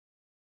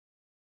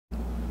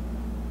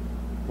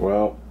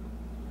Well,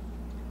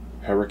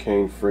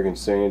 Hurricane friggin'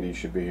 Sandy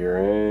should be here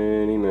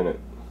any minute.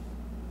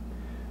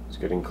 It's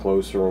getting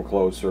closer and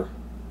closer.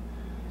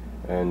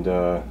 And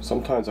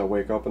sometimes I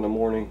wake up in the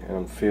morning and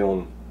I'm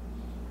feeling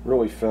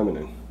really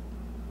feminine.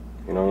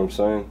 You know what I'm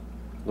saying?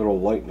 A little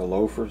light in the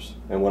loafers.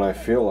 And when I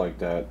feel like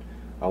that,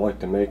 I like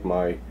to make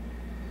my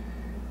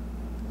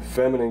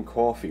feminine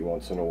coffee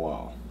once in a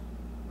while.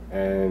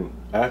 And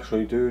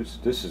actually, dudes,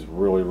 this is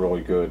really,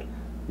 really good.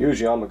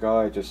 Usually I'm a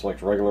guy that just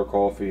likes regular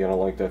coffee. I don't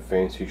like that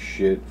fancy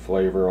shit,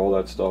 flavor, all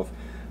that stuff.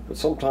 But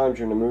sometimes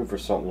you're in the mood for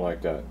something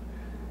like that.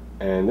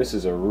 And this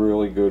is a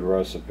really good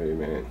recipe,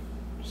 man.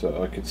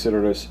 So I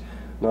consider this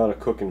not a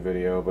cooking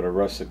video, but a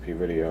recipe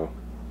video.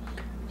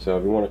 So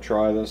if you want to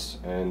try this,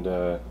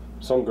 and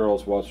some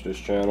girls watch this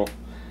channel,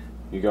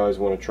 you guys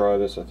want to try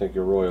this, I think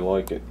you'll really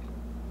like it.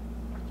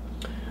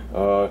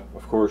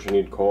 Of course you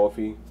need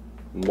coffee,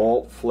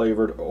 malt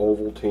flavored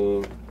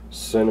Ovaltine,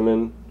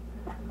 cinnamon,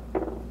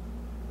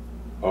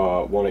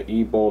 one of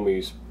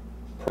eBalmy's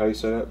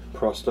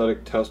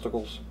prosthetic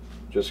testicles.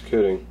 Just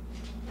kidding.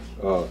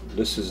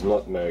 This is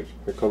nutmeg.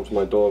 Here comes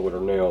my dog with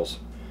her nails.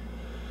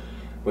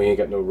 We ain't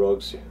got no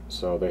rugs,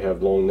 so they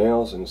have long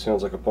nails, and it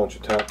sounds like a bunch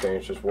of tap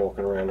dancers just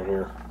walking around in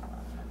here.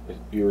 It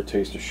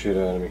irritates the shit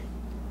out of me.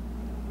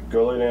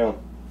 Go lay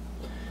down.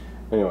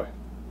 Anyway,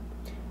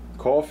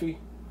 coffee,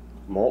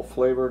 malt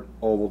flavored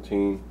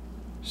Ovaltine,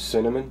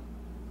 cinnamon,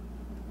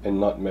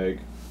 and nutmeg,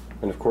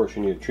 and of course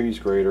you need a cheese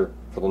grater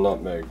for the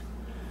nutmeg.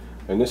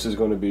 And this is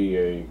going to be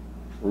a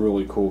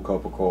really cool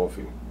cup of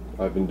coffee.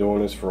 I've been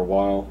doing this for a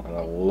while and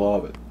I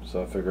love it,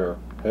 so I figure,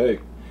 hey,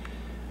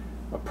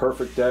 a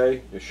perfect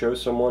day to show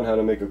someone how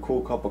to make a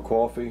cool cup of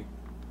coffee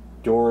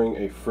during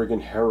a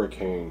friggin'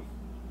 hurricane.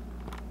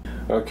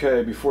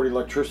 Okay, before the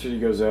electricity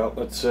goes out,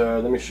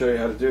 let me show you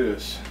how to do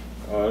this.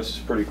 This is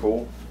pretty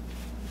cool.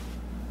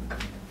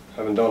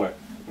 Haven't done it.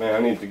 Man, I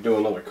need to do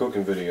another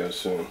cooking video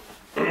soon.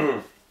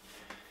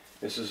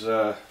 This is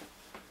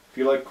if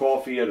you like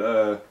coffee at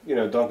you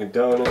know, Dunkin'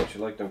 Donuts,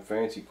 you like them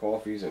fancy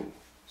coffees and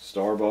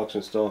Starbucks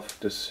and stuff,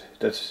 this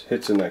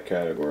hits in that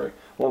category.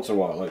 Once in a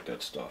while I like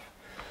that stuff.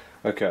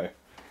 Okay,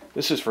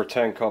 this is for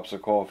 10 cups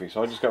of coffee,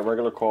 so I just got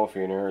regular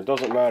coffee in here. It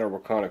doesn't matter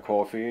what kind of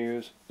coffee you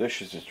use.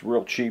 This is just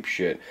real cheap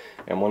shit,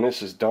 and when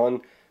this is done,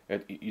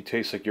 you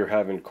taste like you're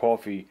having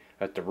coffee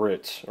at the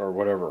Ritz or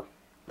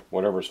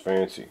whatever's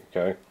fancy.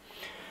 Okay,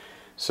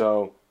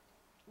 so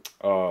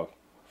for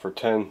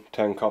 10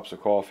 cups of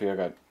coffee, I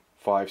got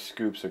 5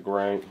 scoops of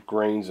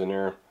grains in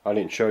there. I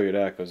didn't show you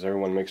that because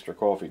everyone makes their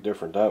coffee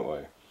different that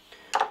way.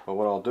 But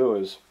what I'll do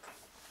is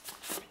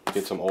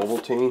get some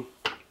Ovaltine.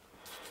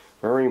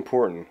 Very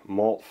important,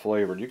 malt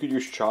flavored. You could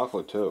use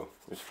chocolate too.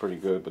 It's pretty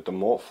good, but the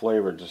malt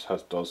flavor just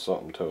does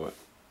something to it.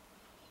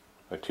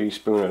 A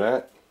teaspoon of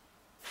that.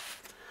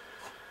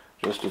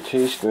 Just a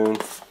teaspoon.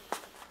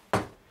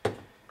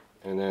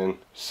 And then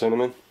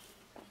cinnamon.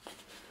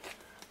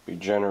 Be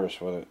generous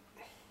with it.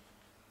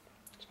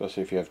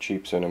 Especially if you have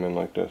cheap cinnamon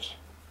like this.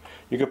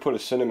 You could put a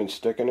cinnamon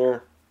stick in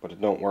there, but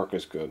it don't work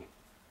as good.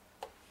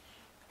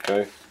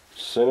 Okay,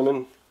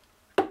 cinnamon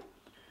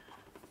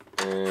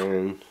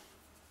and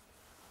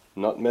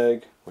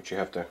nutmeg, which you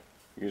have to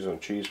use on a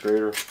cheese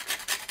grater.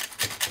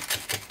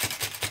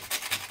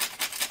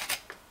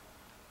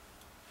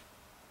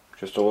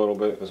 Just a little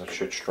bit because that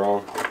shit's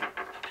strong.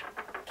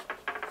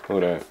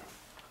 Look at that.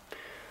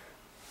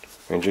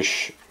 And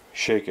just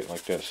shake it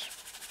like this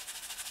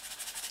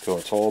till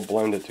it's all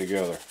blended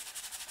together.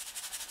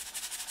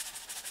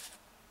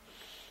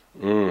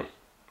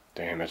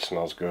 Damn, it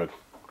smells good.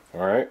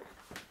 Alright.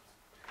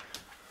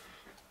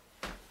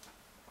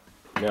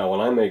 Now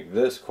when I make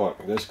this kind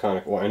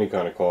of, well, any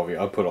kind of coffee,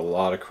 I put a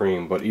lot of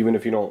cream. But even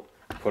if you don't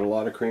put a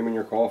lot of cream in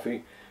your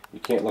coffee, you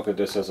can't look at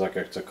this as like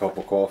it's a cup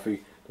of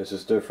coffee. This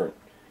is different.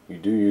 You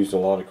do use a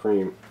lot of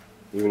cream,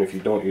 even if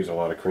you don't use a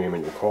lot of cream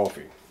in your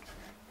coffee.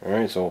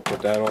 Alright, so we'll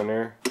put that on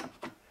there.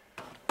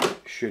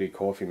 Shitty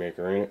coffee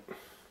maker, ain't it?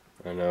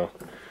 I know.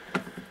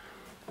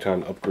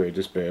 Time to upgrade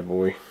this bad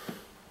boy.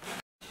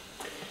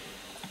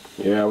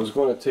 Yeah, I was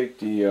going to take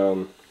the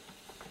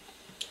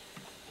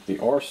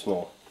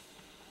Arsenal,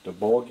 the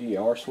Bulgy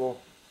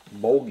Arsenal,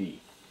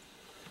 Bulgy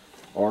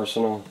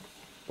Arsenal.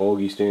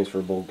 Bulgy stands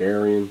for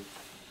Bulgarian,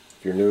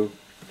 if you're new.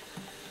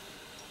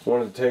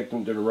 Wanted to take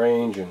them to the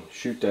range and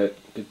shoot that,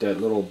 get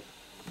that little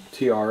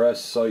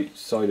TRS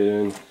sighted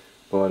in,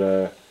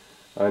 but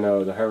I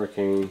know the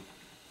hurricane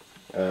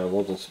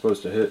wasn't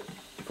supposed to hit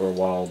for a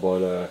while,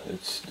 but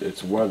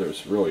its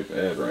weather's really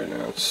bad right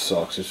now. It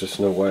sucks. There's just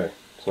no way.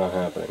 It's not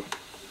happening.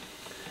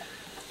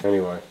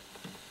 Anyway,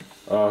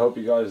 I hope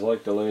you guys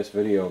liked the last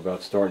video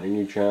about starting a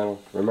new channel.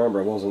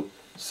 Remember, I wasn't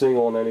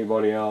singling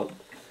anybody out.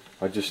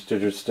 I just did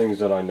just things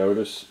that I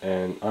noticed,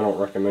 and I don't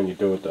recommend you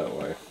do it that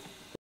way.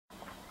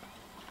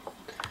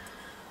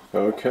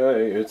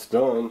 Okay, it's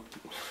done.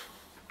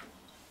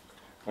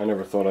 I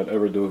never thought I'd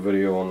ever do a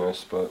video on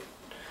this, but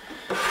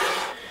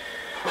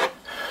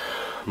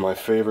my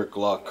favorite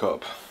Glock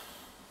cup.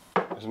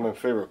 This is my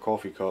favorite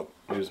coffee cup.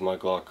 It is my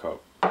Glock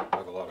cup. I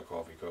have a lot of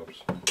coffee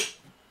cups.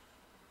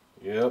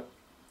 Yep.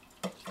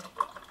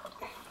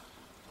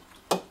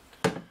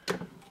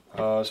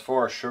 As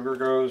far as sugar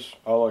goes,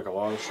 I like a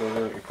lot of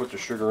sugar. You put the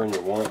sugar in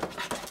you want.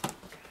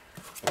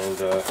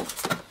 And,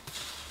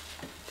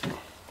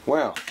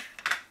 wow,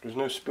 there's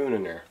no spoon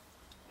in there.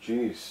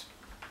 Jeez.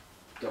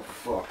 The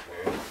fuck,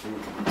 man.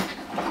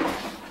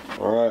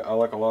 Alright, I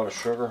like a lot of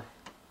sugar.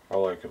 I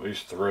like at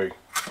least 3.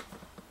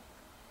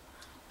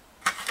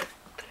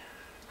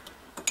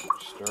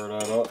 Stir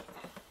that up.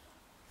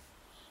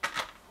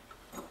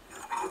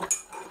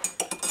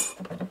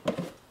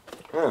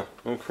 Huh,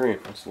 no cream.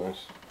 That's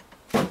nice.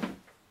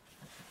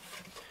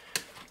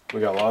 We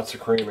got lots of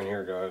cream in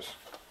here, guys.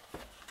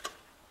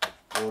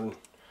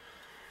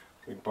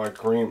 We buy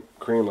cream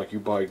like you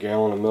buy a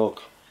gallon of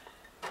milk.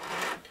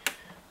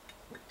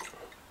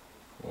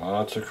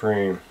 Lots of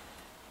cream.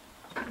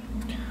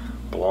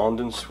 Blonde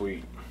and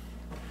sweet.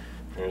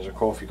 There's a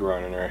coffee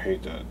grind in there. I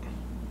hate that.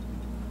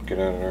 Get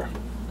out of there.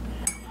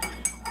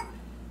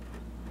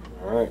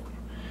 Alright.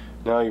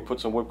 Now you put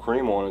some whipped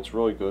cream on. It's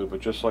really good, but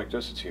just like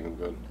this, it's even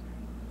good.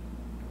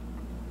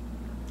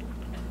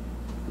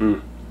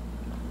 Mmm.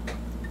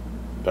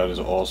 That is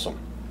awesome.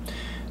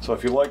 So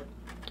if you like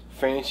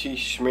fancy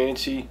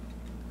schmancy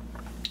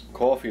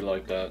coffee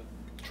like that,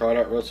 try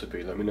that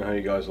recipe. Let me know how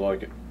you guys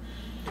like it.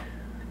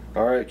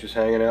 Alright, just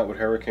hanging out with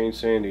Hurricane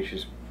Sandy.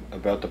 She's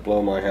about to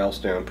blow my house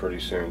down pretty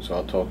soon, so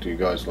I'll talk to you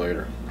guys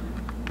later.